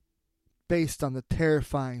based on the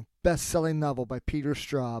terrifying, best-selling novel by Peter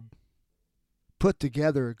Straub. Put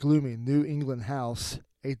together a gloomy New England house,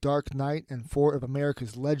 a dark night, and four of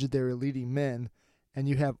America's legendary leading men, and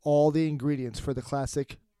you have all the ingredients for the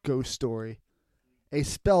classic ghost story. A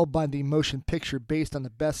spellbinding motion picture based on the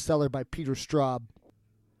bestseller by Peter Straub.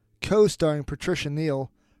 Co-starring Patricia Neal,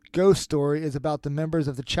 Ghost Story is about the members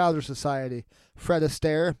of the Chowder Society, Fred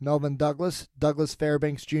Astaire, Melvin Douglas, Douglas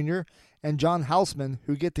Fairbanks Jr., and John Houseman,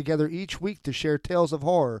 who get together each week to share tales of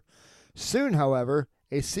horror. Soon, however,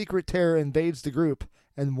 a secret terror invades the group,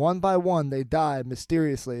 and one by one they die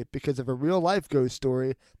mysteriously because of a real-life ghost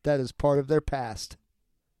story that is part of their past.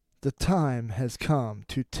 The time has come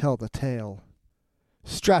to tell the tale.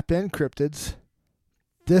 Strap in, cryptids.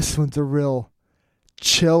 This one's a real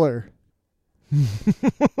chiller.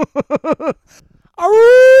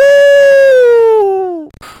 Aroo!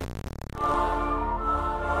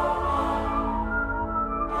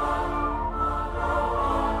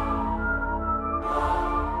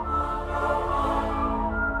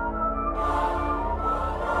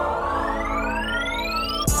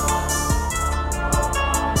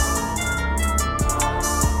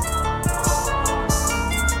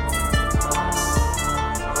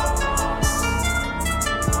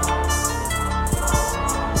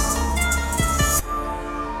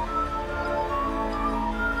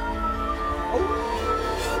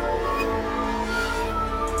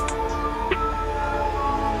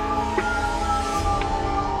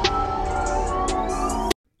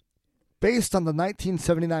 Based on the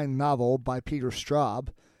 1979 novel by Peter Straub,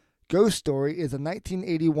 Ghost Story is a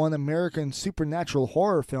 1981 American supernatural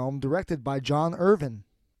horror film directed by John Irvin.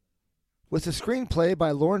 With a screenplay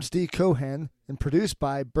by Lawrence D. Cohen and produced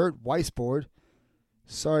by Burt Weisbord.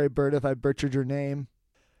 Sorry, Burt, if I butchered your name.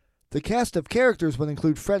 The cast of characters would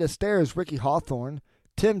include Fred Astaire as Ricky Hawthorne,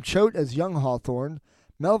 Tim Choate as young Hawthorne,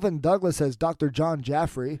 Melvin Douglas as Dr. John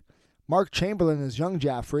Jaffrey, Mark Chamberlain as young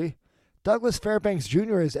Jaffrey, Douglas Fairbanks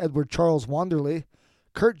Jr. as Edward Charles Wanderley,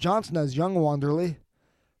 Kurt Johnson as young Wanderley,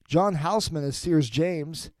 John Houseman as Sears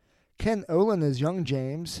James, Ken Olin as young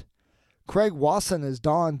James, Craig Wasson as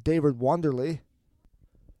Don David Wanderley.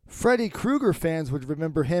 Freddy Krueger fans would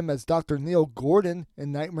remember him as Dr. Neil Gordon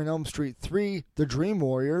in Nightmare on Elm Street 3, The Dream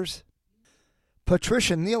Warriors.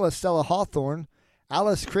 Patricia Neal as Stella Hawthorne,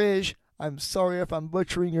 Alice Krige, I'm sorry if I'm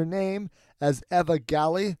butchering your name, as Eva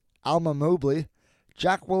Galley, Alma Mobley,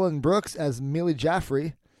 Jacqueline Brooks as Millie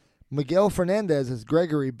Jaffrey, Miguel Fernandez as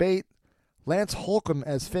Gregory Bate, Lance Holcomb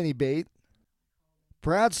as Finney Bate,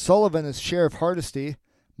 Brad Sullivan as Sheriff Hardesty,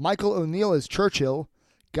 Michael O'Neill as Churchill,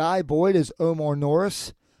 Guy Boyd as Omar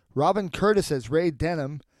Norris, Robin Curtis as Ray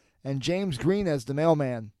Denham, and James Green as the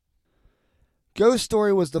Mailman. Ghost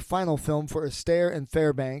Story was the final film for Astaire and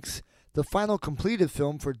Fairbanks, the final completed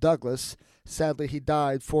film for Douglas. Sadly, he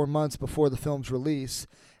died 4 months before the film's release,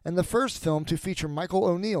 and the first film to feature Michael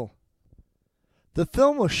O'Neill. The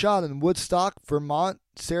film was shot in Woodstock, Vermont,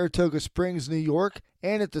 Saratoga Springs, New York,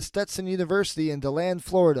 and at the Stetson University in DeLand,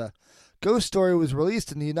 Florida. Ghost Story was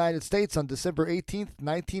released in the United States on December 18,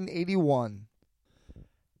 1981.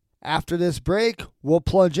 After this break, we'll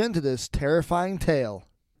plunge into this terrifying tale.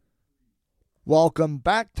 Welcome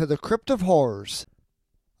back to the Crypt of Horrors.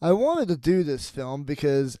 I wanted to do this film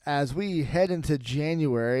because as we head into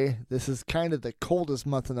January, this is kind of the coldest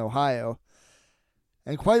month in Ohio.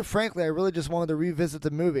 And quite frankly, I really just wanted to revisit the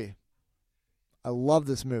movie. I love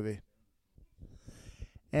this movie.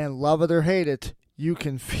 And love it or hate it, you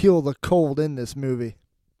can feel the cold in this movie.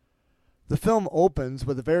 The film opens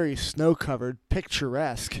with a very snow-covered,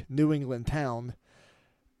 picturesque New England town.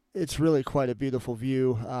 It's really quite a beautiful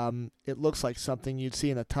view. It looks like something you'd see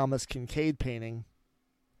in a Thomas Kinkade painting.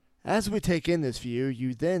 As we take in this view,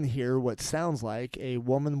 you then hear what sounds like a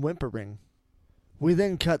woman whimpering. We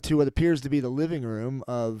then cut to what appears to be the living room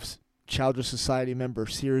of Chowder Society member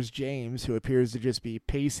Sears James, who appears to just be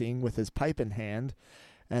pacing with his pipe in hand.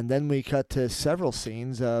 And then we cut to several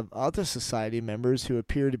scenes of other society members who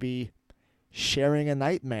appear to be sharing a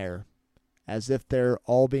nightmare, as if they're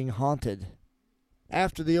all being haunted.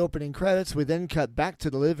 After the opening credits, we then cut back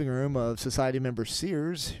to the living room of society member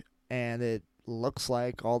Sears, and it looks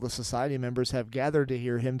like all the society members have gathered to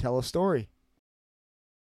hear him tell a story.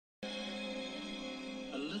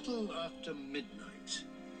 A little after midnight,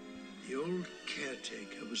 the old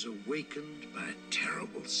caretaker was awakened by a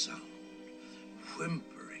terrible sound,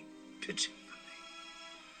 whimpering pitifully.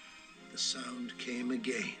 The sound came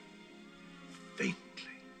again, faintly.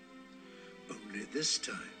 Only this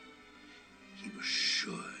time, he was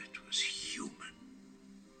sure it was human.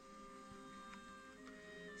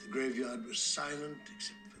 The graveyard was silent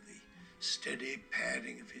except for the steady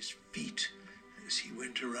padding of his feet as he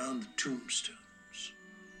went around the tombstones.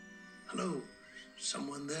 Hello,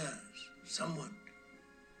 someone there, someone.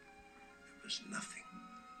 There was nothing,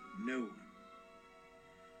 no one.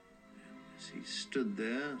 And as he stood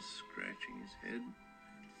there, scratching his head,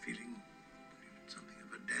 feeling something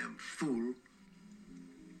of a damn fool,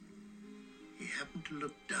 he happened to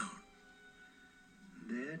look down. And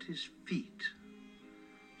there at his feet,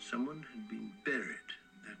 someone had been buried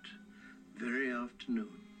that very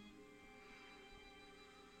afternoon.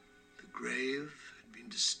 The grave had been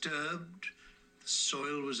disturbed, the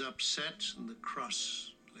soil was upset, and the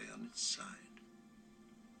cross lay on its side.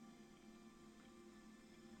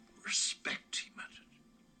 Respect, he muttered,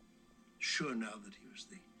 sure now that he was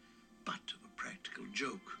the butt of a practical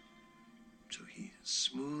joke. So he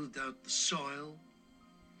smoothed out the soil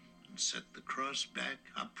and set the cross back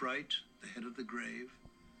upright at the head of the grave,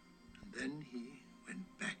 and then he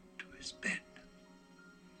went back to his bed.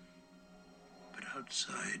 But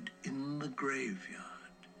outside, in the graveyard,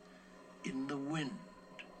 in the wind,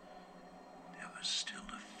 there was still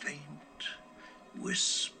a faint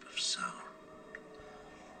wisp of sound,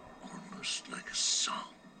 almost like a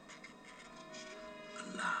song.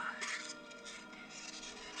 Alive.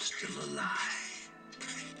 Still alive.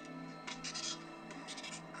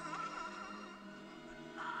 Alive.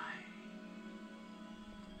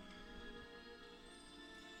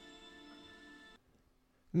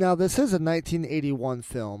 Now, this is a 1981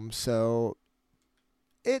 film, so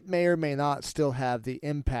it may or may not still have the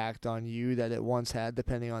impact on you that it once had,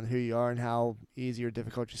 depending on who you are and how easy or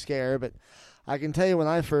difficult you scare. But I can tell you, when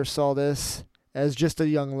I first saw this as just a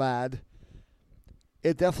young lad,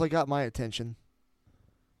 it definitely got my attention.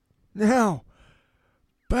 Now,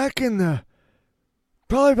 back in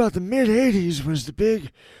probably about the mid-'80s was the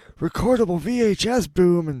big recordable VHS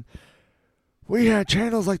boom, and we had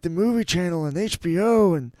channels like the Movie Channel and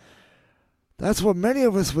HBO, and that's what many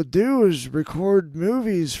of us would do, is record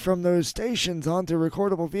movies from those stations onto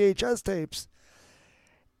recordable VHS tapes.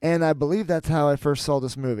 And I believe that's how I first saw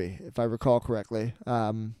this movie, if I recall correctly.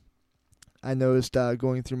 I noticed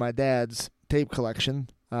going through my dad's tape collection,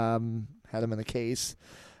 had them in a case.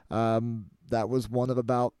 That was one of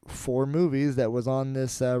about 4 movies that was on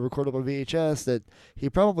this recordable VHS that he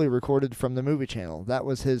probably recorded from the Movie Channel. That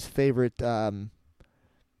was his favorite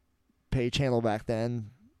pay channel back then.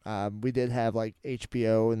 We did have like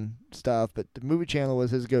HBO and stuff, but the Movie Channel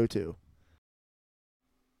was his go-to.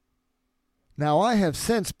 Now, I have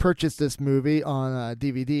since purchased this movie on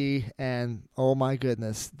DVD, and oh my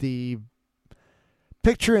goodness, the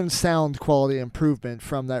picture and sound quality improvement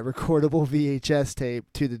from that recordable VHS tape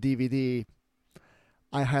to the DVD,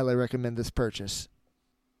 I highly recommend this purchase.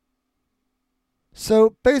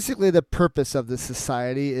 So basically the purpose of this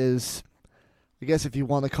society is, I guess if you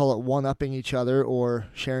want to call it one-upping each other or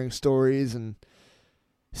sharing stories and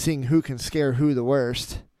seeing who can scare who the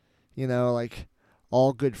worst, you know, like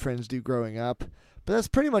all good friends do growing up. But that's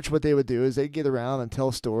pretty much what they would do, is they'd get around and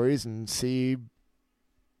tell stories and see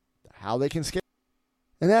how they can scare.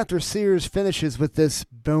 And after Sears finishes with this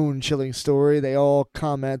bone-chilling story, they all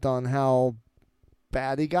comment on how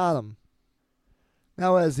bad he got them.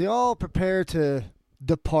 Now, as they all prepare to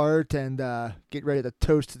depart and get ready to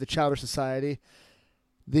toast to the Chowder Society,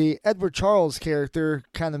 the Edward Charles character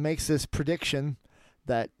kind of makes this prediction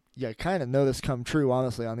that you kind of know this come true,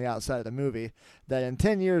 honestly, on the outside of the movie, that in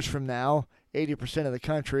 10 years from now, 80% of the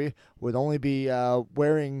country would only be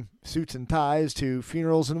wearing suits and ties to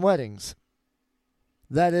funerals and weddings.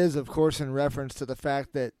 That is, of course, in reference to the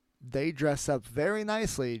fact that they dress up very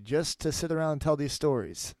nicely just to sit around and tell these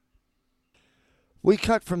stories. We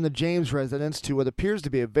cut from the James residence to what appears to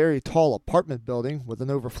be a very tall apartment building with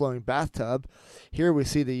an overflowing bathtub. Here we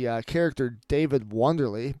see the character David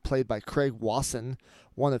Wonderly, played by Craig Wasson,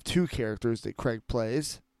 one of 2 characters that Craig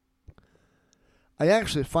plays. I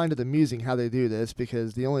actually find it amusing how they do this,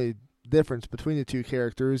 because the only difference between the 2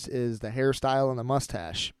 characters is the hairstyle and the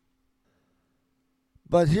mustache.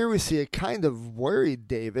 But here we see a kind of worried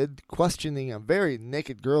David questioning a very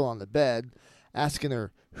naked girl on the bed, asking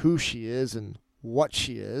her who she is and what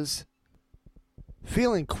she is.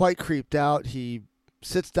 Feeling quite creeped out, he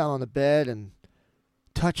sits down on the bed and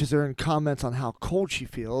touches her and comments on how cold she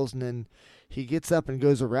feels, and then he gets up and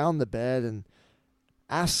goes around the bed and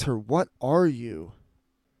asks her, "What are you?"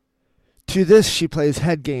 To this, she plays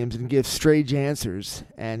head games and gives strange answers,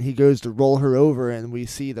 and he goes to roll her over, and we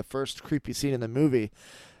see the first creepy scene in the movie.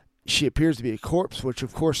 She appears to be a corpse, which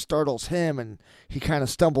of course startles him, and he kind of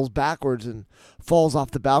stumbles backwards and falls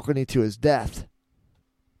off the balcony to his death.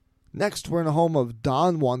 Next, we're in a home of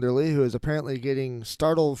Don Wonderly, who is apparently getting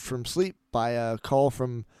startled from sleep by a call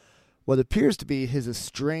from what appears to be his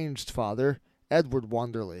estranged father, Edward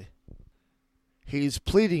Wonderly. He's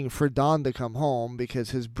pleading for Don to come home because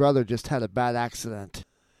his brother just had a bad accident.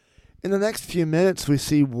 In the next few minutes, we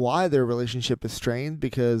see why their relationship is strained,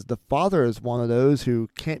 because the father is one of those who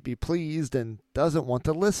can't be pleased and doesn't want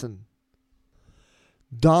to listen.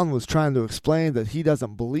 Don was trying to explain that he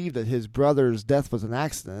doesn't believe that his brother's death was an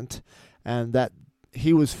accident, and that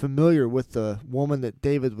he was familiar with the woman that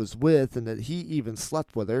David was with, and that he even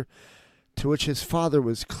slept with her, to which his father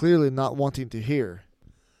was clearly not wanting to hear.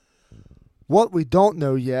 What we don't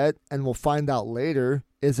know yet, and we'll find out later,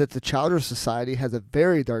 is that the Chowder Society has a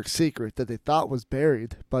very dark secret that they thought was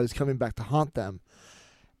buried, but is coming back to haunt them.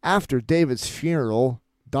 After David's funeral,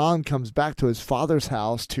 Don comes back to his father's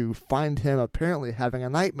house to find him apparently having a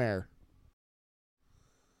nightmare.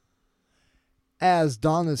 As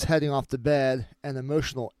Don is heading off to bed, an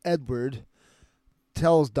emotional Edward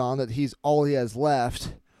tells Don that he's all he has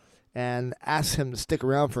left and asks him to stick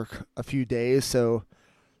around for a few days so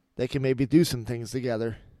they can maybe do some things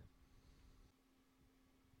together.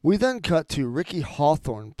 We then cut to Ricky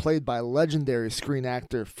Hawthorne, played by legendary screen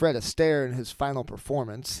actor Fred Astaire in his final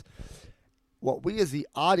performance. What we as the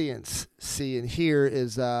audience see and hear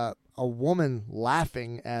is a woman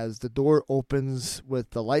laughing as the door opens with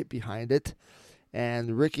the light behind it,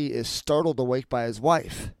 and Ricky is startled awake by his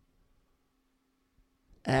wife.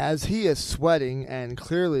 As he is sweating and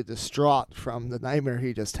clearly distraught from the nightmare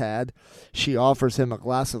he just had, she offers him a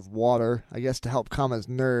glass of water, I guess to help calm his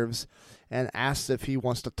nerves, and asks if he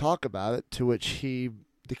wants to talk about it, to which he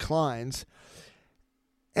declines.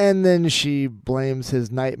 And then she blames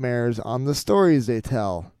his nightmares on the stories they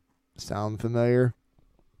tell. Sound familiar?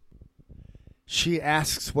 She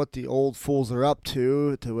asks what the old fools are up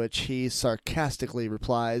to which he sarcastically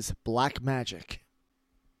replies, "Black magic."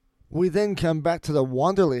 We then come back to the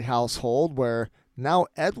Wonderly household, where now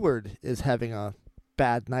Edward is having a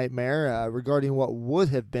bad nightmare regarding what would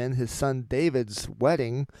have been his son David's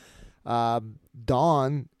wedding.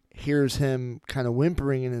 Dawn hears him kind of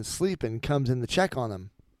whimpering in his sleep and comes in to check on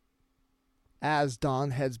him. As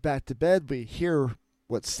Dawn heads back to bed, we hear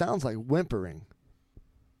what sounds like whimpering.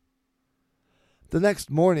 The next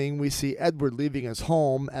morning, we see Edward leaving his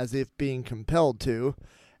home as if being compelled to,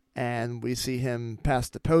 and we see him pass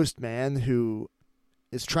the postman, who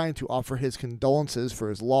is trying to offer his condolences for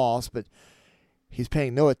his loss, but he's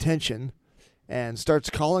paying no attention and starts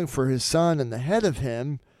calling for his son, and ahead of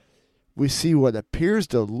him we see what appears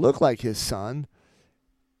to look like his son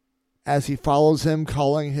as he follows him,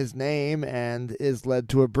 calling his name, and is led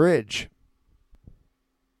to a bridge.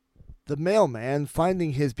 The mailman,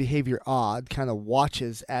 finding his behavior odd, kind of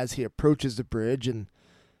watches as he approaches the bridge and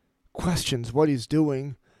questions what he's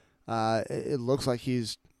doing. It looks like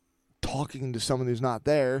he's talking to someone who's not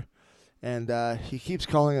there, and he keeps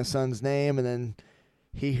calling his son's name, and then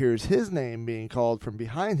he hears his name being called from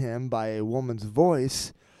behind him by a woman's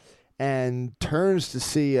voice, and turns to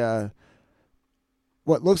see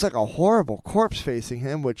what looks like a horrible corpse facing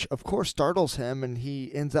him, which of course startles him, and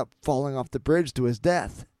he ends up falling off the bridge to his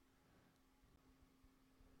death.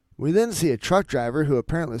 We then see a truck driver who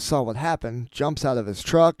apparently saw what happened, jumps out of his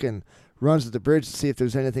truck and runs to the bridge to see if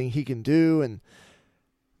there's anything he can do, and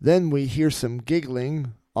then we hear some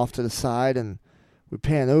giggling off to the side, and we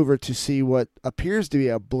pan over to see what appears to be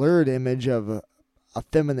a blurred image of a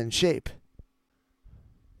feminine shape.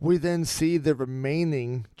 We then see the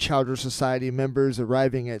remaining Chowder Society members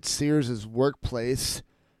arriving at Sears's workplace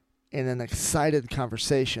in an excited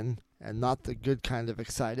conversation, and not the good kind of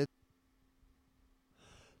excited.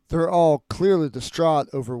 They're all clearly distraught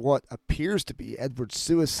over what appears to be Edward's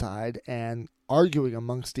suicide and arguing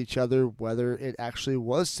amongst each other whether it actually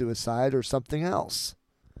was suicide or something else.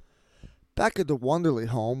 Back at the Wonderly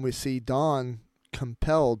home, we see Don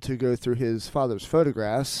compelled to go through his father's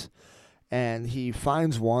photographs, and he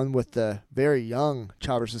finds one with the very young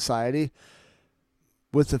Chowder Society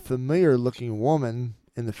with a familiar-looking woman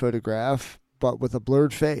in the photograph, but with a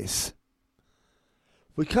blurred face.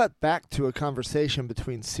 We cut back to a conversation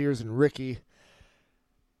between Sears and Ricky,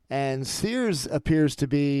 and Sears appears to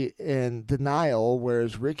be in denial,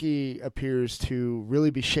 whereas Ricky appears to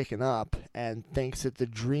really be shaken up and thinks that the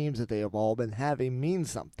dreams that they have all been having mean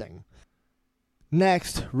something.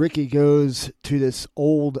 Next, Ricky goes to this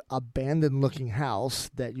old, abandoned-looking house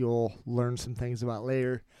that you'll learn some things about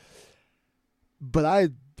later. But I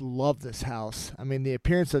love this house. I mean, the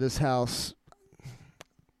appearance of this house,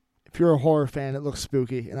 if you're a horror fan, it looks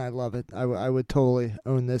spooky, and I love it. I would totally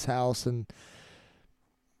own this house and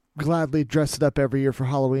gladly dress it up every year for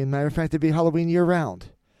Halloween. Matter of fact, it'd be Halloween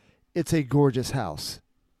year-round. It's a gorgeous house.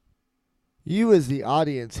 You, as the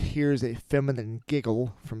audience, hears a feminine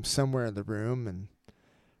giggle from somewhere in the room, and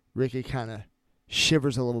Ricky kind of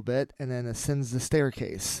shivers a little bit, and then ascends the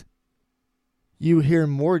staircase. You hear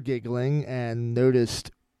more giggling and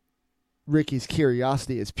noticed Ricky's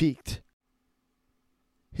curiosity is piqued.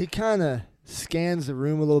 He kind of scans the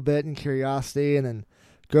room a little bit in curiosity and then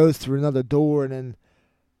goes through another door and then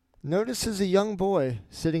notices a young boy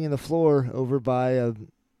sitting in the floor over by a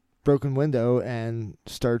broken window and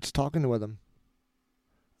starts talking with him.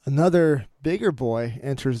 Another bigger boy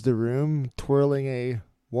enters the room twirling a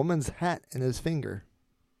woman's hat in his finger.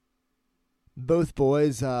 Both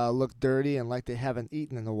boys look dirty and like they haven't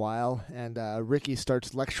eaten in a while, and Ricky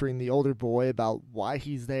starts lecturing the older boy about why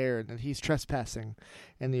he's there and that he's trespassing.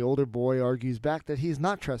 And the older boy argues back that he's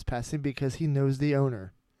not trespassing because he knows the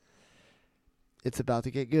owner. It's about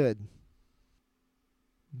to get good.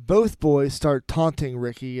 Both boys start taunting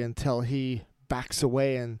Ricky until he backs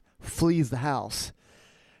away and flees the house.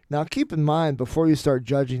 Now keep in mind, before you start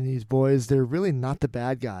judging these boys, they're really not the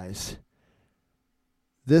bad guys.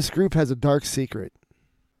 This group has a dark secret.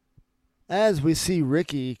 As we see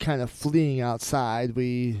Ricky kind of fleeing outside,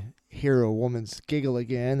 we hear a woman's giggle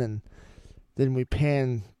again, and then we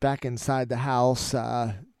pan back inside the house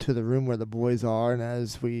to the room where the boys are, and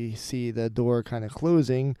as we see the door kind of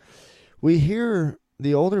closing, we hear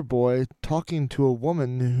the older boy talking to a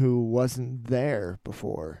woman who wasn't there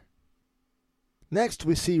before. Next,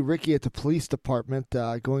 we see Ricky at the police department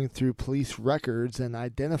going through police records and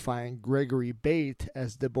identifying Gregory Bate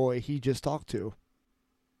as the boy he just talked to.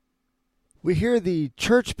 We hear the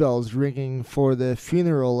church bells ringing for the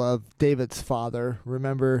funeral of David's father.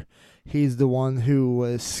 Remember, he's the one who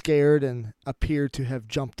was scared and appeared to have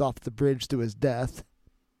jumped off the bridge to his death.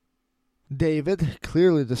 David,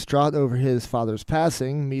 clearly distraught over his father's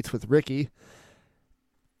passing, meets with Ricky,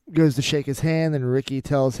 goes to shake his hand, and Ricky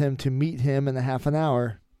tells him to meet him in a half an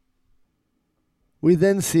hour. We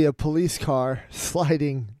then see a police car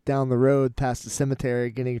sliding down the road past the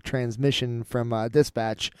cemetery, getting a transmission from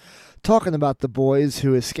dispatch, talking about the boys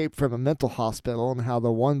who escaped from a mental hospital and how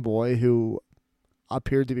the one boy who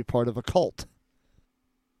appeared to be part of a cult.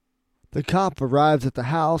 The cop arrives at the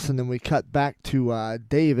house, and then we cut back to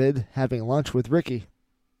David having lunch with Ricky.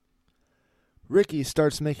 Ricky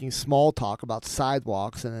starts making small talk about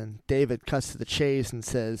sidewalks, and then David cuts to the chase and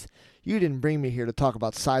says, "You didn't bring me here to talk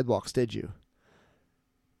about sidewalks, did you?"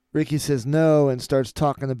 Ricky says no and starts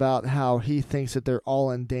talking about how he thinks that they're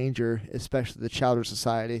all in danger, especially the Chowder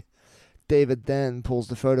Society. David then pulls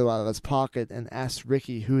the photo out of his pocket and asks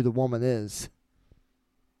Ricky who the woman is.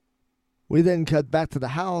 We then cut back to the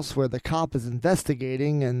house where the cop is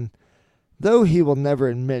investigating, and though he will never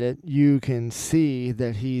admit it, you can see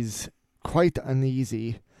that he's quite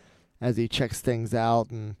uneasy as he checks things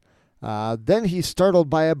out, and then he's startled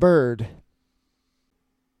by a bird.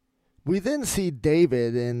 We then see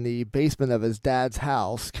David in the basement of his dad's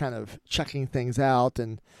house, kind of checking things out,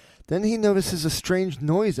 and then he notices a strange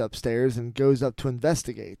noise upstairs and goes up to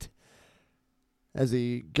investigate. As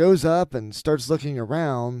he goes up and starts looking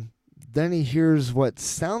around, then he hears what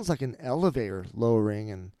sounds like an elevator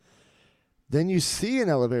lowering, and then you see an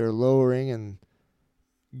elevator lowering, and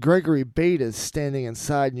Gregory Bate is standing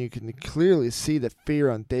inside, and you can clearly see the fear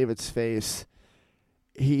on David's face.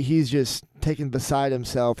 He's just taken beside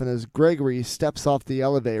himself, and as Gregory steps off the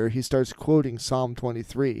elevator, he starts quoting Psalm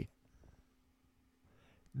 23.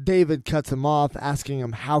 David cuts him off, asking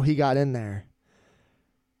him how he got in there.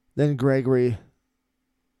 Then Gregory,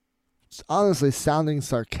 honestly sounding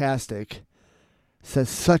sarcastic, says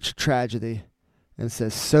such tragedy, and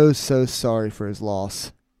says so sorry for his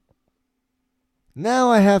loss.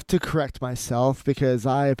 Now I have to correct myself because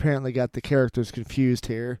I apparently got the characters confused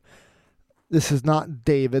here. This is not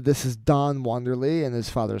David, this is Don Wonderly in his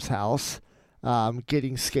father's house,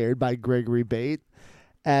 getting scared by Gregory Bate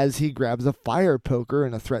as he grabs a fire poker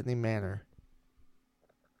in a threatening manner.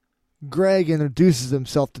 Greg introduces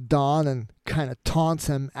himself to Don and kind of taunts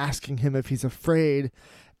him, asking him if he's afraid,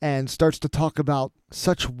 and starts to talk about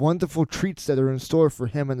such wonderful treats that are in store for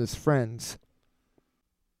him and his friends.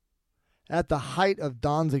 At the height of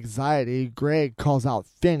Don's anxiety, Greg calls out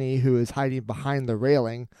Finney, who is hiding behind the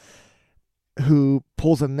railing, who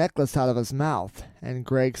pulls a necklace out of his mouth, and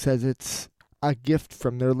Greg says it's a gift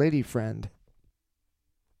from their lady friend.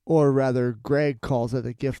 Or rather, Greg calls it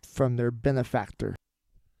a gift from their benefactor.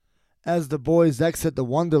 As the boys exit the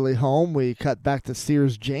Wonderly home, we cut back to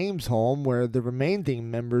Sears James' home, where the remaining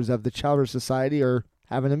members of the Chowder Society are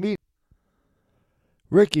having a meeting.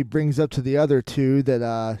 Ricky brings up to the other two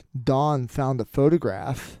that Don found a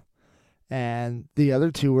photograph, and the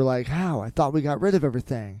other two were like, "How? I thought we got rid of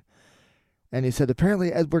everything." And he said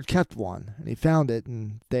apparently Edward kept one, and he found it,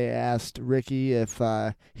 and they asked Ricky if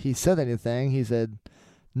he said anything. He said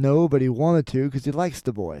No, but he wanted to because he likes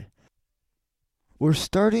the boy. We're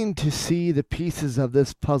starting to see the pieces of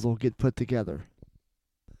this puzzle get put together.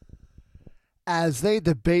 As they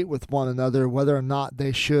debate with one another whether or not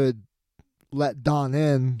they should let Don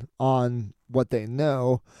in on what they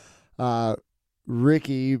know,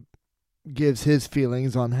 Ricky gives his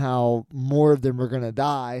feelings on how more of them are going to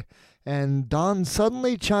die, and Don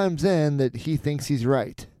suddenly chimes in that he thinks he's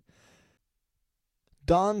right.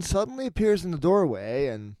 Don suddenly appears in the doorway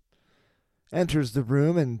and enters the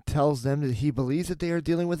room and tells them that he believes that they are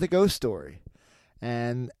dealing with a ghost story,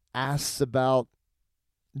 and asks about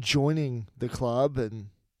joining the club and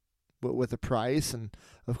with a price. And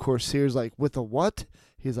of course Sears like, with a what?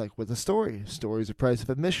 He's like, with a story. Story's the price of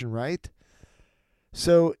admission, right?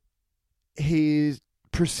 So he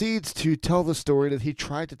proceeds to tell the story that he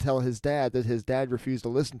tried to tell his dad that his dad refused to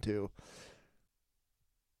listen to.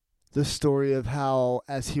 The story of how,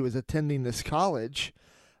 as he was attending this college,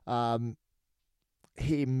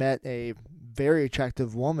 he met a very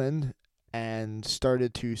attractive woman and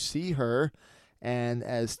started to see her. And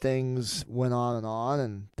as things went on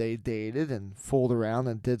and they dated and fooled around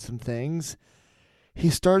and did some things, he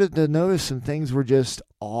started to notice some things were just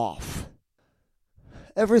off.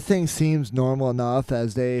 Everything seems normal enough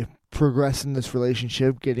as they progress in this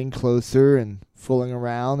relationship, getting closer and fooling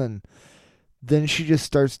around, and then she just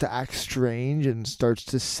starts to act strange and starts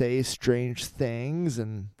to say strange things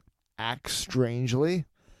and act strangely,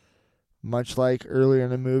 much like earlier in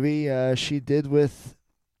the movie she did with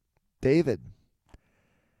David.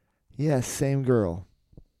 Yes, same girl.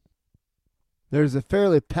 There's a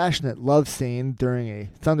fairly passionate love scene during a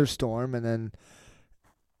thunderstorm, and then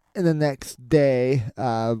in the next day,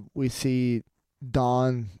 we see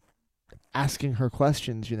Dawn asking her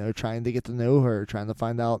questions, trying to get to know her, trying to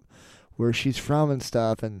find out where she's from and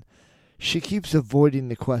stuff, and she keeps avoiding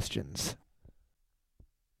the questions.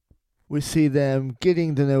 We see them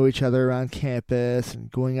getting to know each other around campus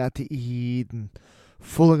and going out to eat and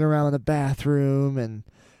fooling around in the bathroom, and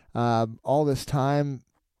all this time,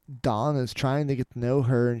 Dawn is trying to get to know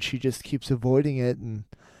her, and she just keeps avoiding it. And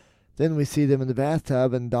then we see them in the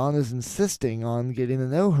bathtub, and Dawn is insisting on getting to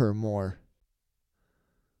know her more.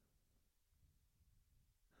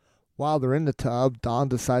 While they're in the tub, Dawn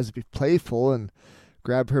decides to be playful and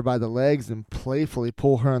grab her by the legs and playfully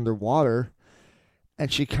pull her underwater.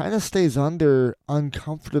 And she kind of stays under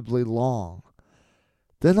uncomfortably long.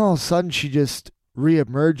 Then all of a sudden, she just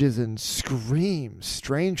reemerges and screams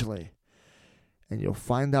strangely. And you'll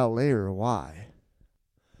find out later why.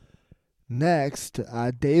 Next,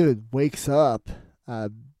 David wakes up.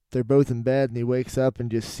 They're both in bed, and he wakes up and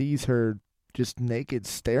just sees her just naked,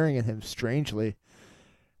 staring at him strangely.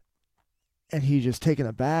 And he's just taken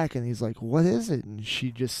aback, and he's like, "What is it?" And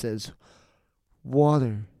she just says,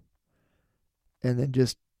 "Water." And then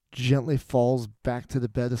just gently falls back to the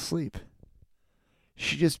bed asleep.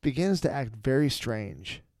 She just begins to act very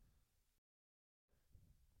strange.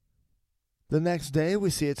 The next day, we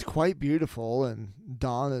see it's quite beautiful, and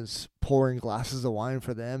Don is pouring glasses of wine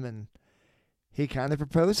for them, and he kind of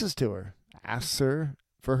proposes to her, asks her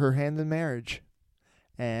for her hand in marriage,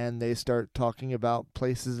 and they start talking about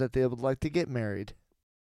places that they would like to get married.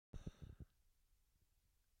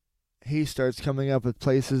 He starts coming up with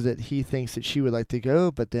places that he thinks that she would like to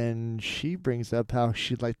go, but then she brings up how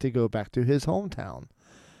she'd like to go back to his hometown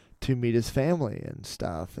to meet his family and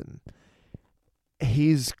stuff, and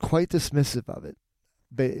he's quite dismissive of it.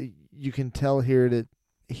 But you can tell here that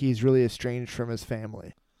he's really estranged from his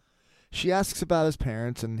family. She asks about his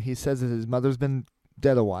parents, and he says that his mother's been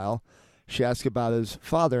dead a while. She asks about his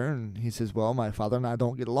father, and he says, "Well, my father and I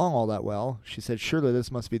don't get along all that well." She said, "Surely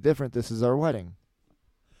this must be different. This is our wedding."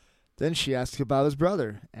 Then she asks about his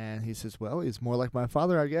brother, and he says, "Well, he's more like my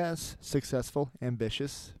father, I guess. Successful,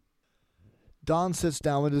 ambitious." Don sits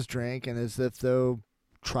down with his drink, and as if though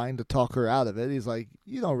trying to talk her out of it, he's like,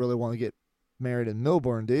 "You don't really want to get married in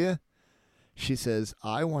Millburn, do you?" She says,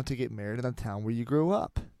 "I want to get married in the town where you grew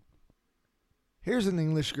up." Here's an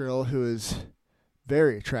English girl who is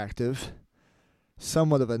very attractive,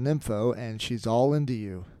 somewhat of a nympho, and she's all into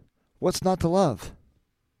you. What's not to love?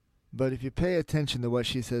 But if you pay attention to what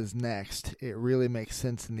she says next, it really makes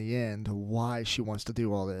sense in the end why she wants to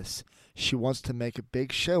do all this. She wants to make a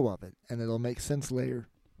big show of it, and it'll make sense later.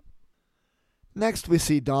 Next, we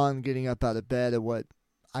see Don getting up out of bed at what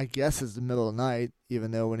I guess is the middle of the night,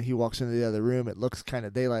 even though when he walks into the other room, it looks kind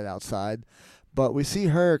of daylight outside. But we see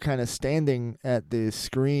her kind of standing at the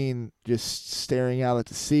screen, just staring out at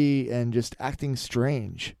the sea and just acting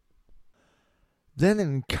strange. Then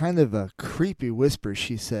in kind of a creepy whisper,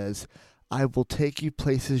 she says, "I will take you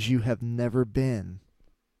places you have never been."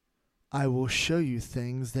 I will show you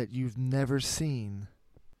things that you've never seen.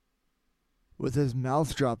 With his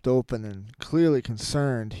mouth dropped open and clearly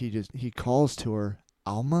concerned, he calls to her,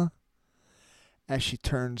 Alma? As she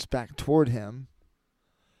turns back toward him,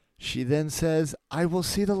 she then says, I will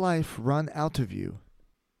see the life run out of you.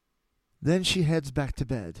 Then she heads back to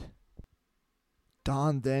bed.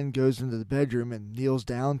 Don then goes into the bedroom and kneels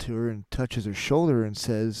down to her and touches her shoulder and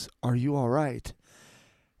says, Are you all right?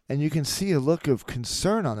 And you can see a look of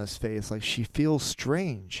concern on his face, like she feels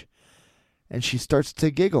strange. And she starts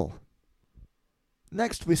to giggle.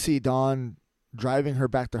 Next we see Don driving her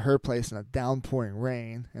back to her place in a downpouring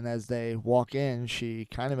rain, and as they walk in, she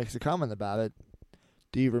kind of makes a comment about it.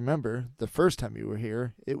 Do you remember, the first time you were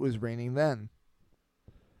here, it was raining then?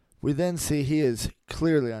 We then see he is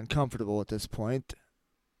clearly uncomfortable at this point.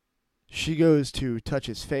 She goes to touch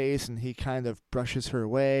his face, and he kind of brushes her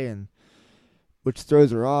away, and which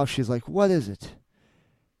throws her off. She's like, What is it?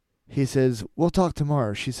 He says, We'll talk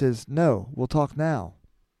tomorrow. She says, No, we'll talk now.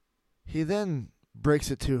 He then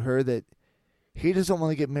breaks it to her that he doesn't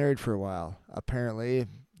want to get married for a while. Apparently,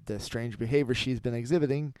 the strange behavior she's been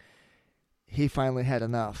exhibiting, he finally had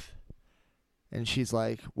enough. And she's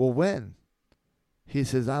like, Well, when? He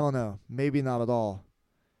says, I don't know, maybe not at all.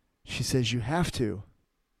 She says, You have to.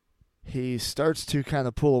 He starts to kind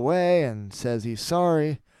of pull away and says he's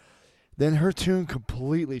sorry. Then her tune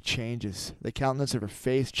completely changes. The countenance of her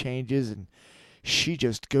face changes, and she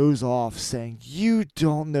just goes off saying, You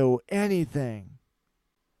don't know anything.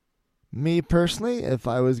 Me personally, if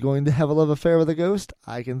I was going to have a love affair with a ghost,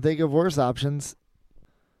 I can think of worse options.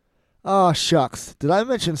 Oh, shucks. Did I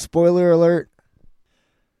mention spoiler alert?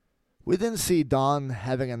 We then see Don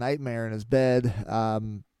having a nightmare in his bed.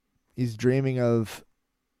 He's dreaming of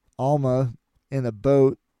Alma in a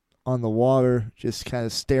boat on the water, just kind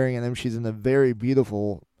of staring at him. She's in a very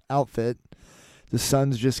beautiful outfit. The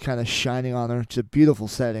sun's just kind of shining on her. It's a beautiful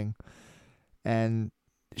setting. And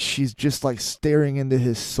she's just like staring into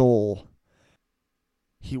his soul.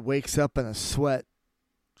 He wakes up in a sweat,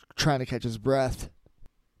 trying to catch his breath.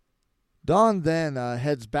 Don then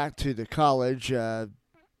heads back to the college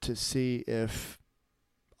to see if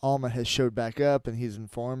Alma has showed back up, and he's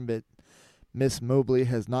informed that Miss Mobley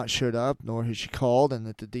has not showed up, nor has she called, and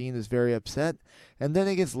that the dean is very upset. And then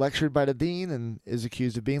he gets lectured by the dean and is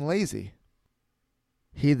accused of being lazy.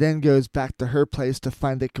 He then goes back to her place to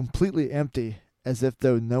find it completely empty, as if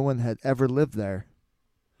though no one had ever lived there.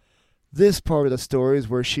 This part of the story is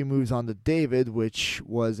where she moves on to David, which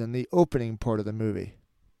was in the opening part of the movie.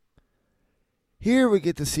 Here we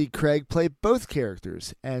get to see Craig play both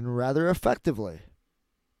characters, and rather effectively.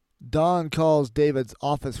 Don calls David's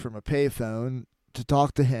office from a payphone to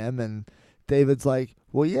talk to him, and David's like,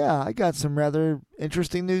 Well, yeah, I got some rather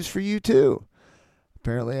interesting news for you, too.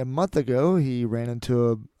 Apparently, a month ago, he ran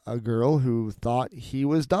into a girl who thought he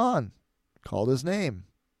was Don, called his name.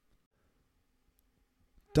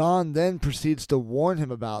 Don then proceeds to warn him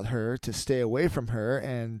about her, to stay away from her,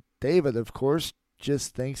 and David, of course,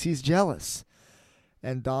 just thinks he's jealous.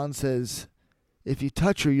 And Don says, If you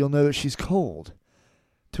touch her, you'll know that she's cold.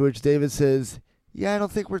 To which David says, Yeah, I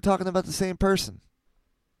don't think we're talking about the same person.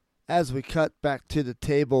 As we cut back to the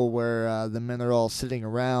table where the men are all sitting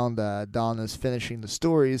around, Don is finishing the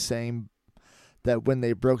story, saying that when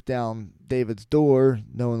they broke down David's door,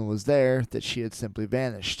 no one was there, that she had simply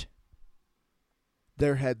vanished.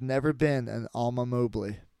 There had never been an Alma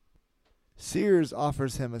Mobley. Sears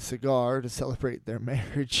offers him a cigar to celebrate their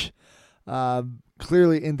marriage,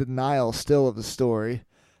 clearly in denial still of the story,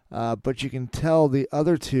 but you can tell the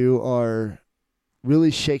other two are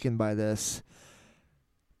really shaken by this.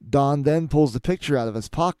 Don then pulls the picture out of his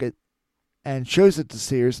pocket and shows it to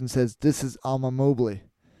Sears and says, This is Alma Mobley.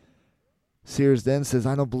 Sears then says,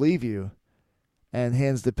 I don't believe you, and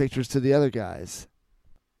hands the pictures to the other guys.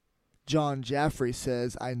 John Jaffrey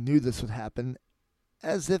says, I knew this would happen,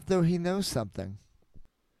 as if though he knows something.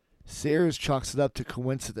 Sears chalks it up to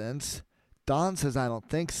coincidence. Don says, I don't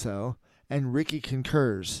think so, and Ricky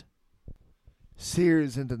concurs.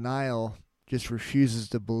 Sears, in denial, just refuses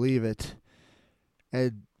to believe it,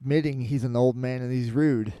 admitting he's an old man and he's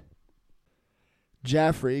rude.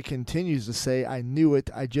 Jaffrey continues to say, I knew it,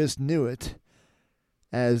 I just knew it,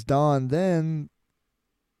 as Don then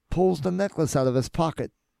pulls the necklace out of his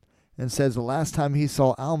pocket and says the last time he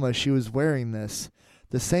saw Alma, she was wearing this,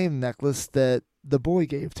 the same necklace that the boy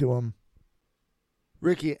gave to him.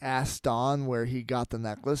 Ricky asks Don where he got the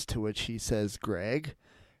necklace, to which he says Greg,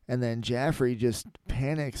 and then Jaffrey just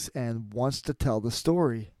panics and wants to tell the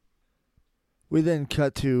story. We then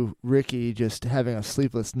cut to Ricky just having a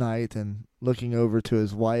sleepless night and looking over to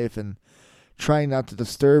his wife and trying not to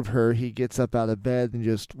disturb her, he gets up out of bed and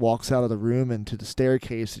just walks out of the room and to the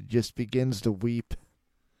staircase and just begins to weep.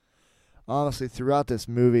 Honestly, throughout this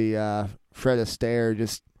movie, Fred Astaire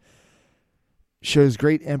just shows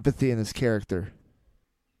great empathy in his character.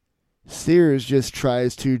 Sears just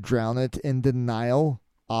tries to drown it in denial,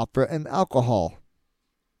 opera, and alcohol.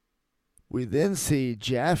 We then see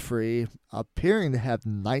Jaffrey appearing to have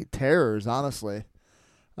night terrors, honestly.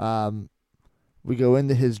 We go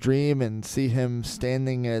into his dream and see him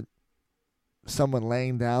standing at someone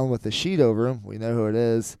laying down with a sheet over him. We know who it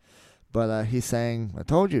is. But he's saying, I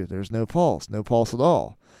told you, there's no pulse at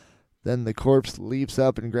all. Then the corpse leaps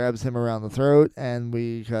up and grabs him around the throat, and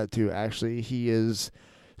we cut to actually he is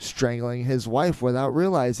strangling his wife without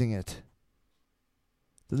realizing it.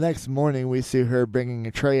 The next morning, we see her bringing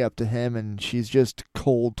a tray up to him, and she's just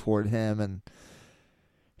cold toward him, and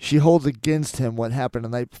she holds against him what happened the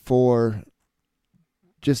night before,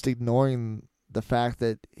 just ignoring the fact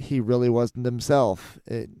that he really wasn't himself.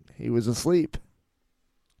 He was asleep.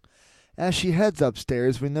 As she heads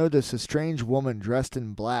upstairs, we notice a strange woman dressed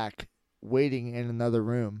in black waiting in another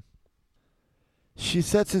room. She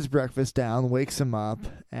sets his breakfast down, wakes him up,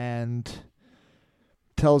 and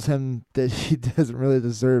tells him that he doesn't really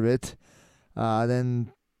deserve it.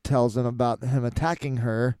 Then tells him about him attacking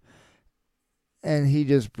her, and he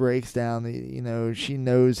just breaks down. She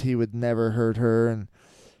knows he would never hurt her, and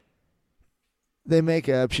they make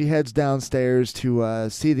up. She heads downstairs to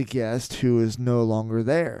see the guest who is no longer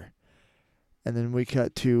there. And then we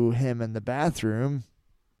cut to him in the bathroom.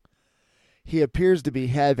 He appears to be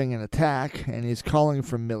having an attack, and he's calling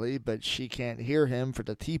for Millie, but she can't hear him for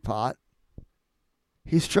the teapot.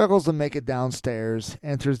 He struggles to make it downstairs,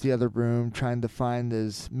 enters the other room, trying to find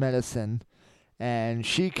his medicine, and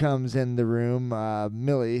she comes in the room,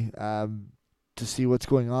 Millie, to see what's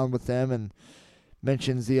going on with them, and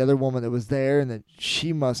mentions the other woman that was there, and that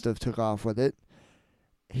she must have took off with it.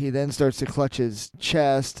 He then starts to clutch his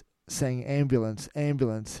chest, saying ambulance,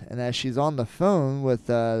 ambulance. And as she's on the phone with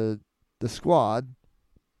the squad,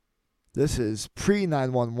 this is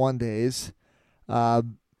pre-911 days,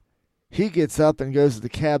 he gets up and goes to the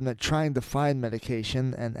cabinet trying to find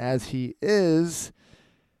medication, and as he is,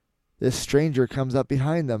 this stranger comes up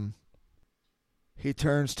behind him. He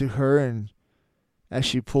turns to her, and as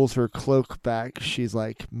she pulls her cloak back, she's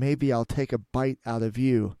like, maybe I'll take a bite out of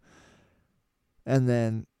you. And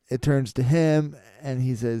then it turns to him, and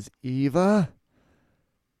he says, Eva?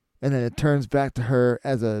 And then it turns back to her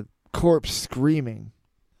as a corpse screaming.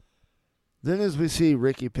 Then as we see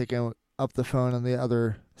Ricky picking up the phone on the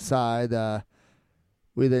other side,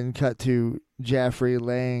 we then cut to Jaffrey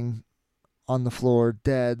laying on the floor,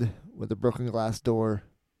 dead, with a broken glass door.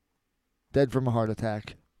 Dead from a heart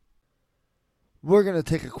attack. We're going to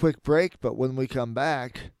take a quick break, but when we come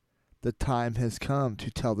back, the time has come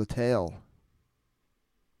to tell the tale.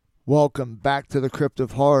 Welcome back to the Crypt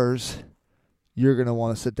of Horrors. You're going to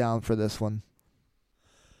want to sit down for this one.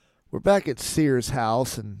 We're back at Sears'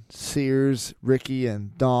 house, and Sears, Ricky,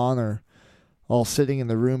 and Dawn are all sitting in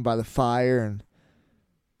the room by the fire, and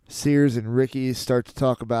Sears and Ricky start to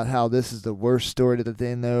talk about how this is the worst story that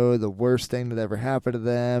they know, the worst thing that ever happened to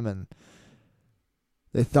them, and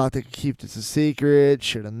they thought they could keep this a secret,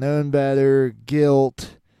 should have known better,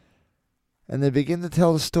 guilt, and they begin to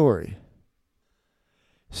tell the story.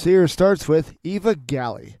 Sears starts with Eva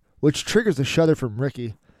Galley, which triggers a shudder from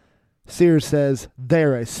Ricky. Sears says,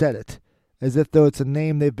 there, I said it, as if though it's a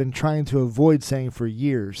name they've been trying to avoid saying for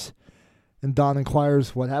years. And Dawn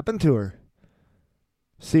inquires what happened to her.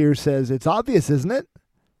 Sears says, it's obvious, isn't it?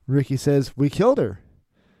 Ricky says, we killed her.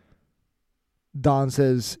 Dawn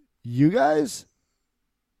says, you guys?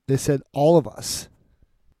 They said, all of us.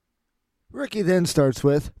 Ricky then starts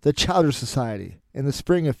with the Chowder Society in the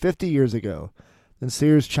spring of 50 years ago. Then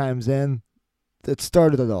Sears chimes in, that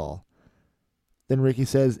started it all. Then Ricky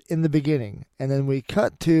says, in the beginning. And then we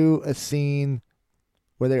cut to a scene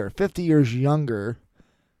where they are 50 years younger.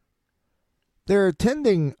 They're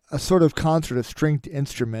attending a sort of concert of stringed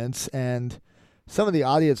instruments, and some of the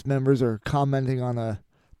audience members are commenting on a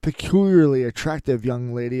peculiarly attractive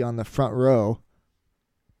young lady on the front row.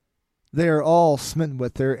 They are all smitten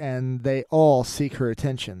with her, and they all seek her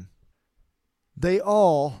attention. They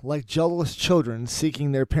all, like jealous children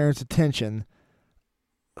seeking their parents' attention,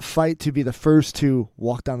 fight to be the first to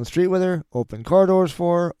walk down the street with her, open car doors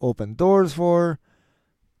for her, open doors for her.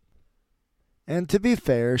 And to be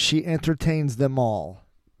fair, she entertains them all.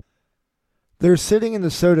 They're sitting in the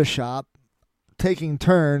soda shop, taking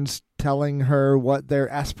turns telling her what their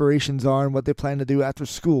aspirations are and what they plan to do after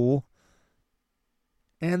school.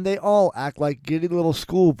 And they all act like giddy little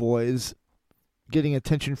schoolboys getting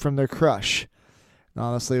attention from their crush. And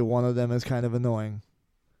honestly, one of them is kind of annoying.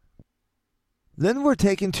 Then we're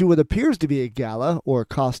taken to what appears to be a gala or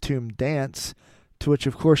costume dance, to which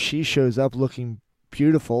of course she shows up looking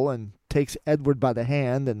beautiful and takes Edward by the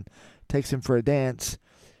hand and takes him for a dance.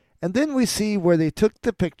 And then we see where they took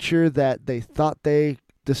the picture that they thought they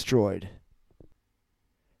destroyed.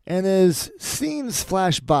 And as scenes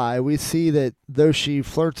flash by, we see that though she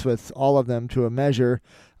flirts with all of them to a measure,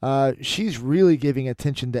 she's really giving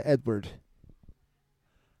attention to Edward.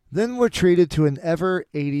 Then we're treated to an ever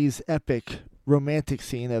 80s epic romantic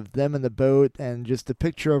scene of them in the boat and just a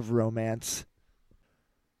picture of romance.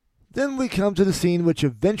 Then we come to the scene which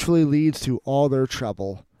eventually leads to all their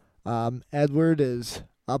trouble. Edward is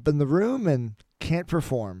up in the room and can't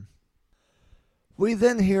perform. We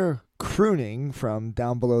then hear crooning from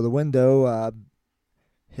down below the window.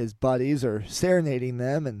 His buddies are serenading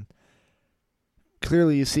them, and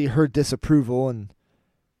clearly you see her disapproval, and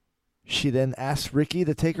she then asks Ricky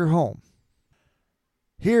to take her home.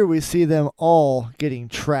 Here we see them all getting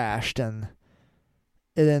trashed, and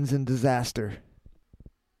it ends in disaster.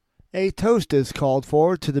 A toast is called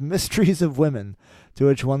for to the mysteries of women, to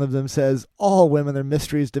which one of them says, "All women are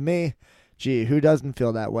mysteries to me." Gee, who doesn't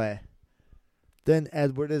feel that way? Then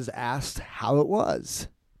Edward is asked how it was.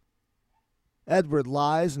 Edward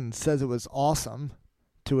lies and says it was awesome,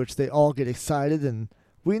 to which they all get excited, and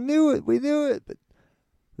we knew it,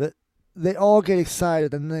 but they all get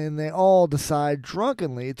excited, and then they all decide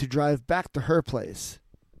drunkenly to drive back to her place.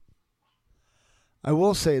 I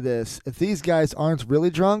will say this, if these guys aren't really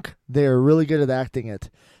drunk, they are really good at acting it,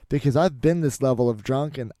 because I've been this level of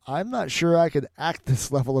drunk, and I'm not sure I could act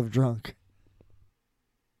this level of drunk.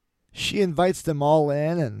 She invites them all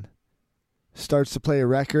in and starts to play a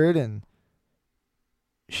record, and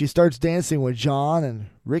she starts dancing with John, and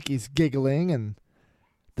Ricky's giggling, and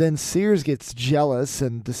then Sears gets jealous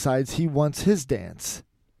and decides he wants his dance.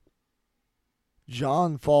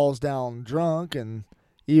 John falls down drunk, and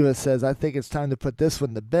Eva says, "I think it's time to put this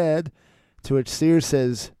one to bed," to which Sears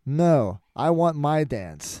says, "No, I want my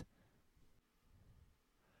dance."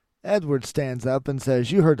 Edward stands up and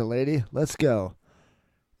says, "You heard the lady, let's go."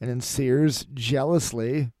 And then Sears,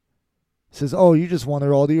 jealously, says, "Oh, you just want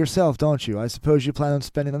her all to yourself, don't you? I suppose you plan on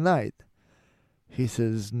spending the night." He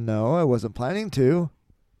says, "No, I wasn't planning to."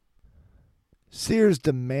 Sears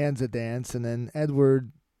demands a dance, and then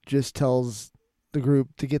Edward just tells the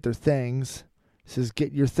group to get their things. He says,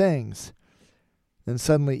 "Get your things." Then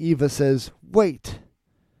suddenly Eva says, "Wait.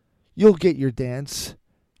 You'll get your dance.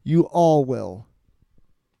 You all will."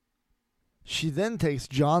 She then takes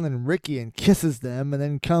John and Ricky and kisses them, and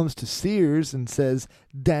then comes to Sears and says,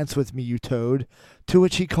 "Dance with me, you toad," to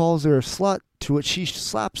which he calls her a slut, to which she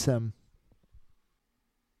slaps him.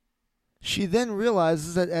 She then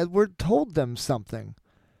realizes that Edward told them something.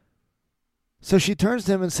 So she turns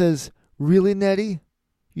to him and says, "Really, Nettie?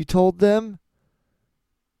 You told them?"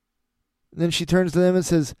 And then she turns to them and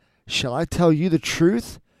says, "Shall I tell you the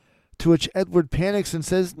truth?" To which Edward panics and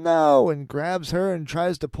says, "No," and grabs her and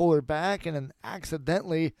tries to pull her back, and then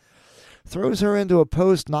accidentally throws her into a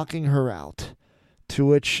post, knocking her out, to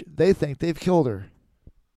which they think they've killed her.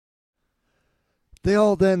 They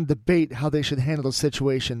all then debate how they should handle the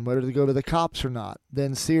situation, whether to go to the cops or not.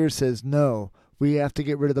 Then Sears says, "No, we have to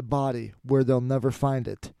get rid of the body, where they'll never find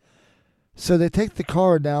it." So they take the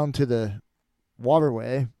car down to the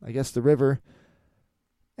waterway, I guess the river,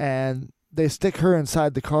 and they stick her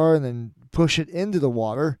inside the car and then push it into the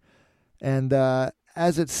water. And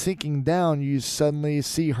as it's sinking down, you suddenly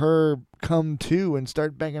see her come to and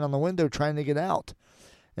start banging on the window trying to get out.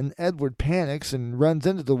 And Edward panics and runs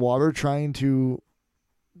into the water trying to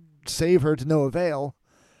save her, to no avail.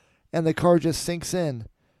 And the car just sinks in.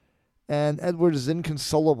 And Edward is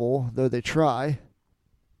inconsolable, though they try.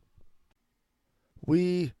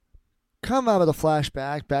 We come out of the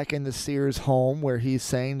flashback back into Sears' home, where he's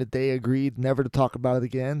saying that they agreed never to talk about it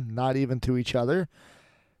again, not even to each other.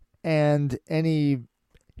 And any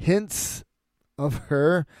hints of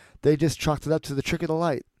her, they just chalked it up to the trick of the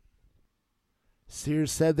light.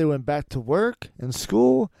 Sears said they went back to work and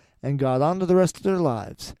school and got on to the rest of their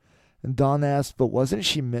lives. And Dawn asked, "But wasn't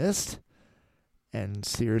she missed?" And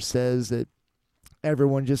Sears says that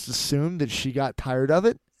everyone just assumed that she got tired of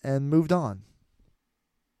it and moved on.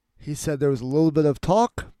 He said there was a little bit of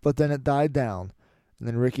talk, but then it died down. And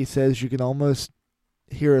then Ricky says you can almost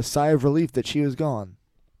hear a sigh of relief that she was gone.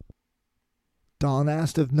 Dawn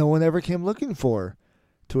asked if no one ever came looking for her,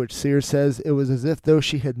 to which Sears says it was as if though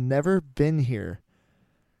she had never been here.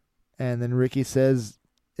 And then Ricky says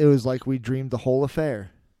it was like we dreamed the whole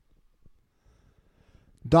affair.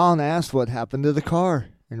 Dawn asked what happened to the car,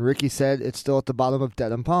 And Ricky said it's still at the bottom of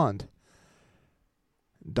Dedham Pond.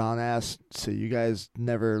 Don asked, so you guys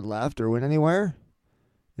never left or went anywhere?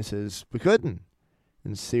 He says, we couldn't.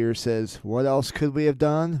 And Sears says, what else could we have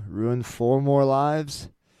done? Ruined 4 more lives?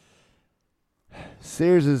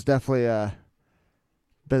 Sears is definitely a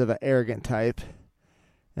bit of an arrogant type.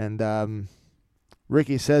 And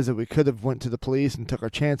Ricky says that we could have went to the police and took our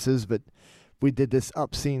chances, but we did this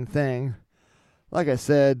obscene thing. Like I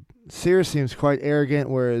said, Sears seems quite arrogant,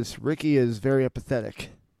 whereas Ricky is very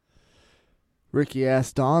apathetic. Ricky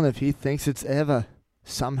asks Don if he thinks it's Eva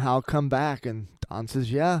somehow come back, and Don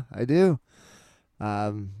says, yeah, I do.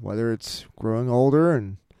 Whether it's growing older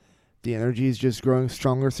and the energy is just growing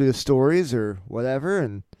stronger through the stories or whatever.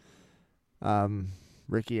 And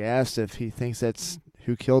Ricky asks if he thinks that's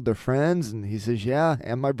who killed their friends, and he says, yeah,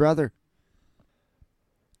 and my brother.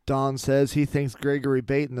 Don says he thinks Gregory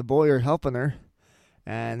Bate and the boy are helping her,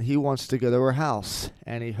 and he wants to go to her house,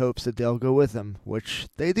 and he hopes that they'll go with him, which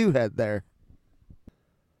they do head there.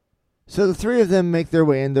 So the 3 of them make their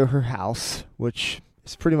way into her house, which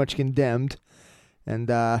is pretty much condemned,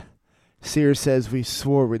 and Sears says we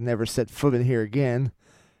swore we'd never set foot in here again.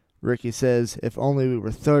 Ricky says if only we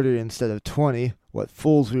were 30 instead of 20, what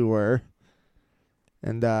fools we were.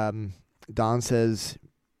 And Don says,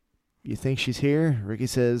 you think she's here? Ricky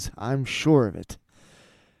says, I'm sure of it.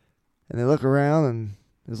 And they look around and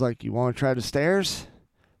is like, you want to try the stairs?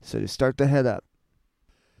 So they start to head up.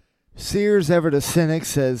 Sears, ever the cynic,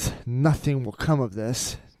 says nothing will come of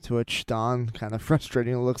this, to which Don, kind of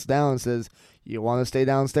frustrated, looks down and says, you want to stay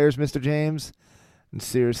downstairs, Mr. James? And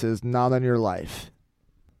Sears says, not on your life.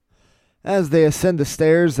 As they ascend the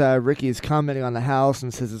stairs, Ricky is commenting on the house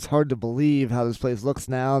and says it's hard to believe how this place looks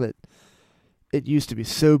now, that it used to be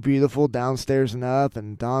so beautiful downstairs and up,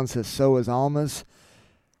 and Don says so is Alma's.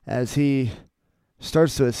 As he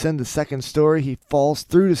starts to ascend the second story, he falls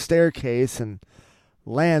through the staircase and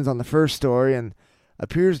lands on the first story and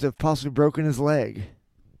appears to have possibly broken his leg.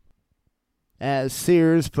 As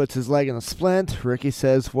Sears puts his leg in a splint, Ricky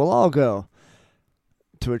says, well, I'll go.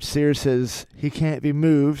 To which Sears says he can't be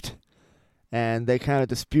moved, and they kind of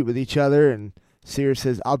dispute with each other, and Sears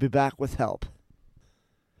says, I'll be back with help.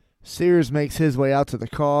 Sears makes his way out to the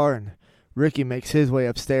car, and Ricky makes his way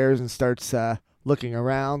upstairs and starts looking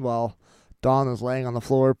around while Don is laying on the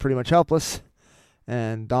floor pretty much helpless.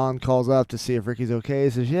 And Don calls up to see if Ricky's okay. He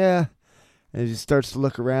says, yeah. And as he starts to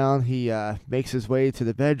look around, he makes his way to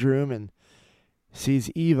the bedroom and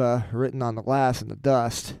sees Eva written on the glass in the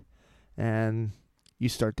dust. And you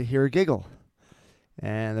start to hear a giggle.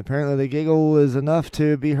 And apparently the giggle is enough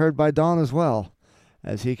to be heard by Don as well,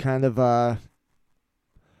 as he kind of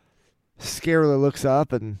scarily looks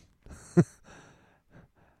up and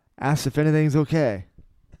asks if anything's okay.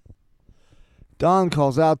 Don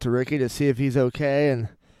calls out to Ricky to see if he's okay, and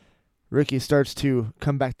Ricky starts to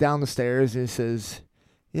come back down the stairs, and he says,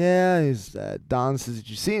 yeah, Don says, did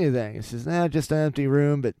you see anything? He says, nah, just an empty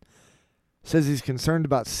room, but says he's concerned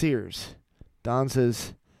about Sears. Don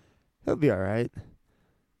says, he'll be all right.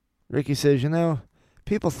 Ricky says,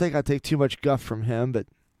 people think I take too much guff from him, but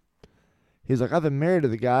he's like, I've been married to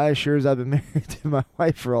the guy, sure as I've been married to my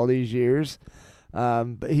wife for all these years.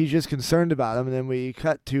 But he's just concerned about him. And then we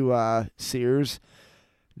cut to Sears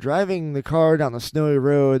driving the car down the snowy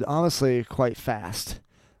road, honestly, quite fast.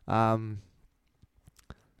 I've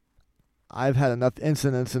had enough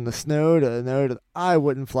incidents in the snow to know that I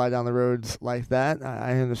wouldn't fly down the roads like that.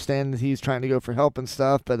 I understand that he's trying to go for help and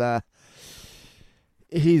stuff, but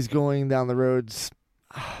he's going down the roads.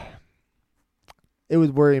 It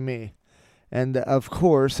would worry me. And, of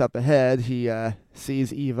course, up ahead, he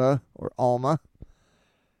sees Eva, or Alma.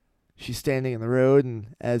 She's standing in the road,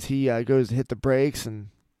 and as he goes to hit the brakes, and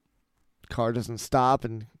the car doesn't stop,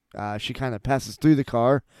 and she kind of passes through the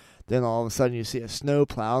car, then all of a sudden you see a snow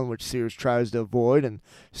plow, in which Sears tries to avoid, and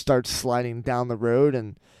starts sliding down the road,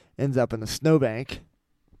 and ends up in a snowbank.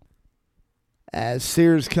 As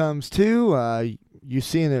Sears comes to, you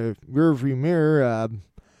see in the rearview mirror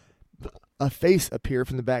a face appear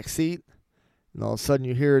from the back seat. And all of a sudden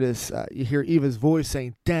you hear Eva's voice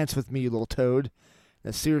saying, dance with me, you little toad.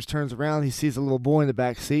 As Sears turns around, he sees a little boy in the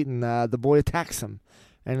back seat, and the boy attacks him.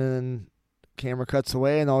 And then the camera cuts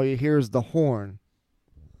away, and all you hear is the horn.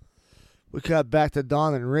 We cut back to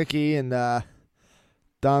Don and Ricky, and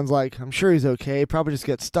Don's like, I'm sure he's okay. Probably just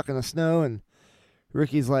got stuck in the snow. And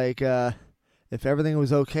Ricky's like, if everything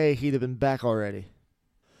was okay, he'd have been back already.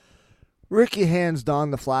 Ricky hands Don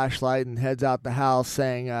the flashlight and heads out the house,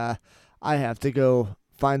 saying, I have to go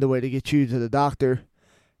find a way to get you to the doctor.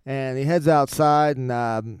 And he heads outside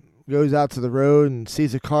and goes out to the road and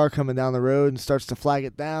sees a car coming down the road and starts to flag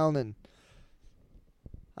it down. And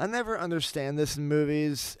I never understand this in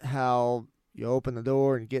movies, how you open the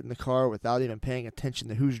door and get in the car without even paying attention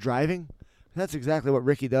to who's driving. That's exactly what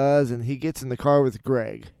Ricky does, and he gets in the car with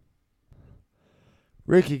Greg.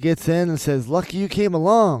 Ricky gets in and says, "Lucky you came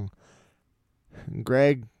along." And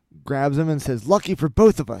Greg grabs him and says, "Lucky for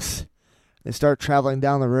both of us." They start traveling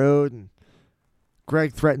down the road, and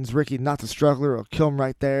Greg threatens Ricky not to struggle or he'll kill him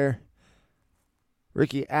right there.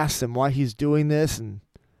 Ricky asks him why he's doing this, and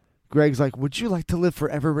Greg's like, "Would you like to live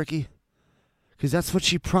forever, Ricky? Because that's what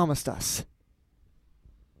she promised us."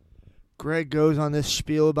 Greg goes on this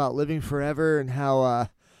spiel about living forever and how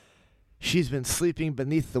she's been sleeping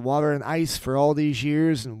beneath the water and ice for all these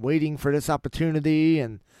years and waiting for this opportunity.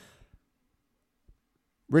 And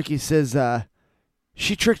Ricky says,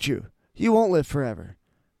 "She tricked you. You won't live forever."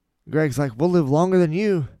 Greg's like, "We'll live longer than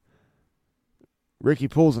you." Ricky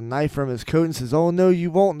pulls a knife from his coat and says, "Oh, no, you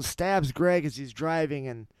won't," and stabs Greg as he's driving.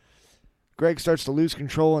 And Greg starts to lose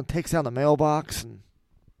control and takes out the mailbox. And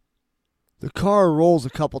the car rolls a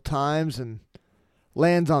couple times and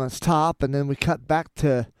lands on its top. And then we cut back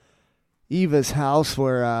to Eva's house,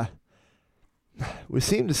 where we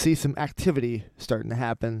seem to see some activity starting to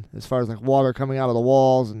happen as far as like water coming out of the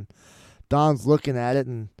walls. And Don's looking at it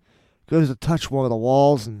and goes to touch one of the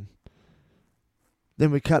walls, and then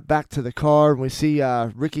we cut back to the car and we see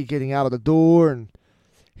Ricky getting out of the door, and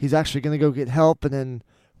he's actually going to go get help. And then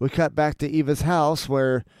we cut back to Eva's house,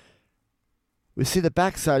 where we see the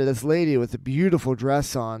backside of this lady with a beautiful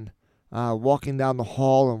dress on, walking down the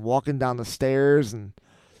hall and walking down the stairs, and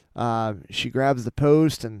she grabs the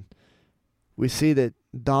post, and we see that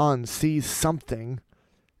Don sees something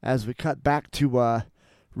as we cut back to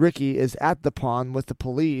Ricky is at the pond with the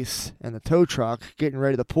police and the tow truck getting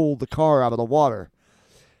ready to pull the car out of the water.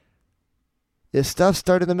 Is stuff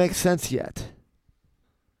starting to make sense yet?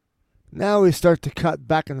 Now we start to cut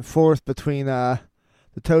back and forth between the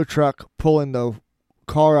tow truck pulling the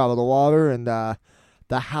car out of the water and the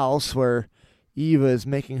house where Eva is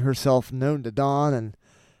making herself known to Don, and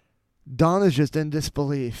Don is just in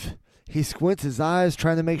disbelief. He squints his eyes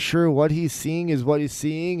trying to make sure what he's seeing is what he's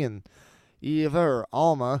seeing, and Eva, or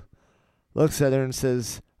Alma, looks at her and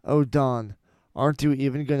says, "Oh, Don, aren't you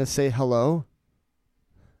even going to say hello?"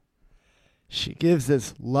 She gives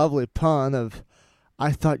this lovely pun of,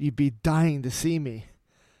 "I thought you'd be dying to see me."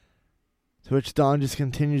 To which Don just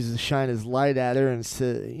continues to shine his light at her and,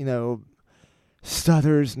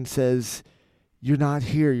 stutters and says, "You're not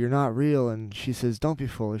here, you're not real." And she says, "Don't be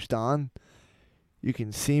foolish, Don. You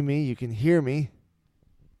can see me, you can hear me."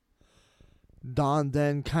 Don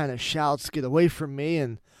then kind of shouts, "Get away from me,"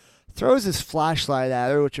 and throws his flashlight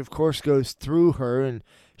at her, which of course goes through her, and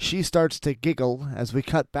she starts to giggle as we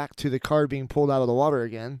cut back to the car being pulled out of the water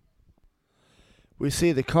again. We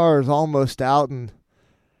see the car is almost out, and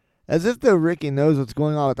as if though Ricky knows what's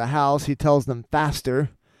going on at the house, he tells them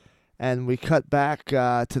faster, and we cut back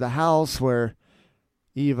to the house where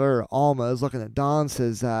Eva, or Alma, is looking at Don,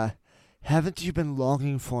 says, "Haven't you been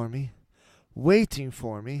longing for me, waiting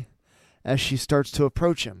for me?" as she starts to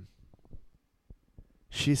approach him.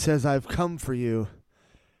 She says, "I've come for you."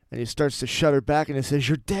 And he starts to shudder back and he says,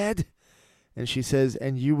 "You're dead?" And she says,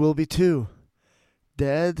 "And you will be too.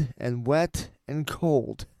 Dead and wet and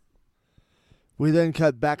cold." We then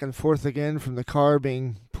cut back and forth again from the car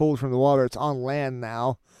being pulled from the water. It's on land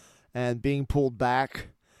now and being pulled back.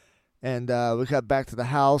 And we cut back to the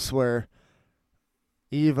house where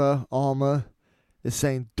Eva, Alma, is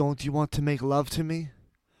saying, "Don't you want to make love to me?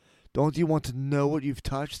 Don't you want to know what you've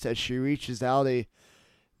touched?" as she reaches out a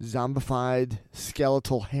zombified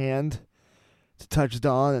skeletal hand to touch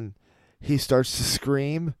Don, and he starts to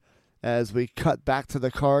scream as we cut back to the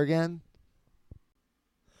car again.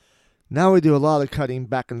 Now we do a lot of cutting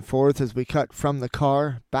back and forth as we cut from the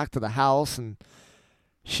car back to the house, and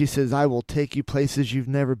she says, "I will take you places you've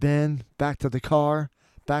never been." Back to the car,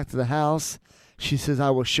 back to the house. She says, "I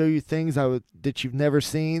will show you things that you've never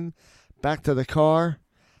seen." Back to the car,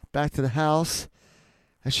 back to the house.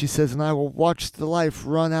 And she says, "And I will watch the life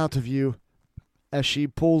run out of you," as she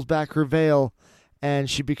pulls back her veil and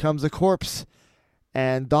she becomes a corpse.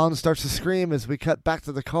 And Don starts to scream as we cut back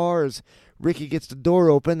to the car as Ricky gets the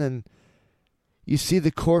door open, and you see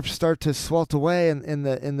the corpse start to swelt away in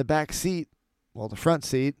the back seat, well, the front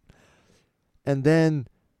seat. And then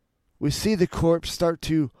we see the corpse start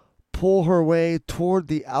to pull her way toward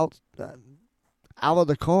the out of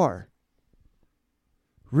the car.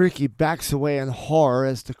 Ricky backs away in horror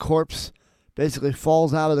as the corpse basically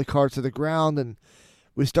falls out of the car to the ground, and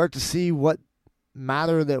we start to see what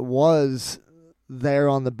matter that was there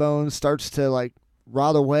on the bones starts to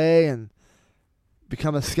rot away and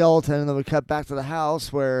become a skeleton. And then we cut back to the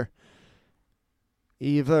house where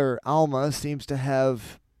Eva or Alma seems to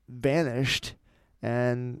have vanished,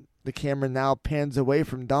 and the camera now pans away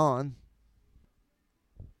from Don.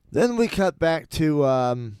 Then we cut back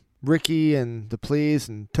to Ricky and the police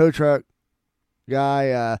and tow truck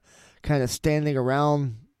guy kind of standing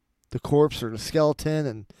around the corpse or the skeleton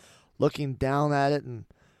and looking down at it, and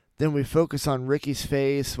then we focus on Ricky's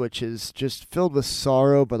face, which is just filled with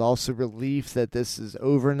sorrow but also relief that this is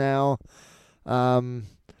over now.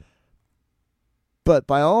 But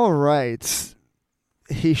by all rights,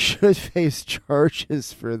 he should face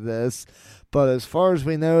charges for this. But as far as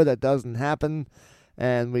we know, that doesn't happen.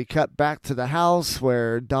 And we cut back to the house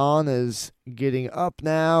where Don is getting up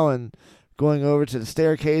now and going over to the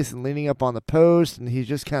staircase and leaning up on the post. And he's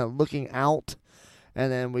just kind of looking out.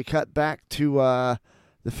 And then we cut back to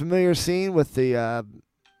the familiar scene with the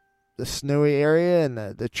snowy area and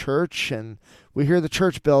the church. And we hear the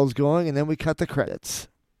church bells going. And then we cut the credits.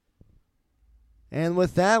 And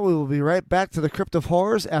with that, we will be right back to the Crypt of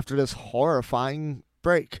Horrors after this horrifying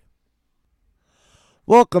break.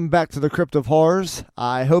 Welcome back to the Crypt of Horrors.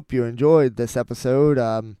 I hope you enjoyed this episode.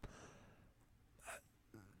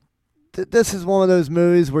 This is one of those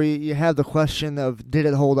movies where you have the question of, did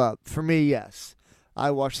it hold up? For me, yes.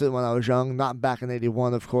 I watched it when I was young, not back in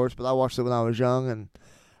 '81, of course, but I watched it when I was young, and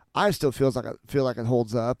I still feel like it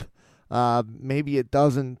holds up. Maybe it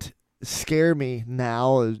doesn't scare me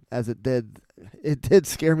now as it did. It did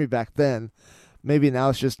scare me back then. Maybe now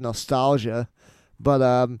it's just nostalgia.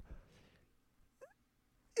 But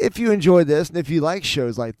if you enjoy this and if you like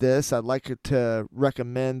shows like this, I'd like to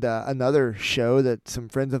recommend another show that some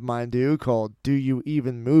friends of mine do called Do You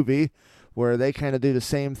Even Movie, where they kind of do the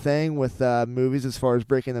same thing with movies as far as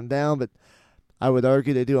breaking them down, but I would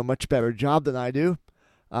argue they do a much better job than I do.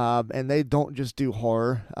 And they don't just do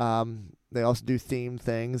horror. They also do themed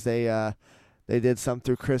things. They did some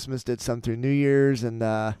through Christmas, did some through New Year's, and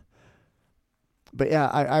but yeah,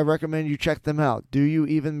 I recommend you check them out. Do You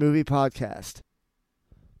Even Movie Podcast.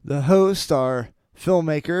 The hosts are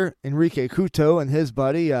filmmaker Enrique Couto and his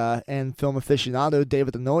buddy and film aficionado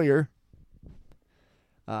David Denoyer.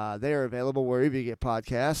 They are available wherever you get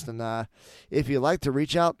podcasts, and if you'd like to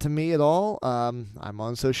reach out to me at all, I'm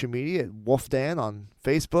on social media at WolfDan on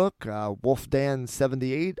Facebook,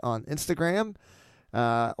 WolfDan78 on Instagram.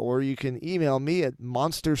 Or you can email me at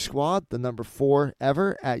monstersquad,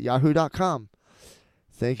 4ever, @yahoo.com.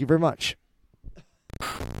 Thank you very much.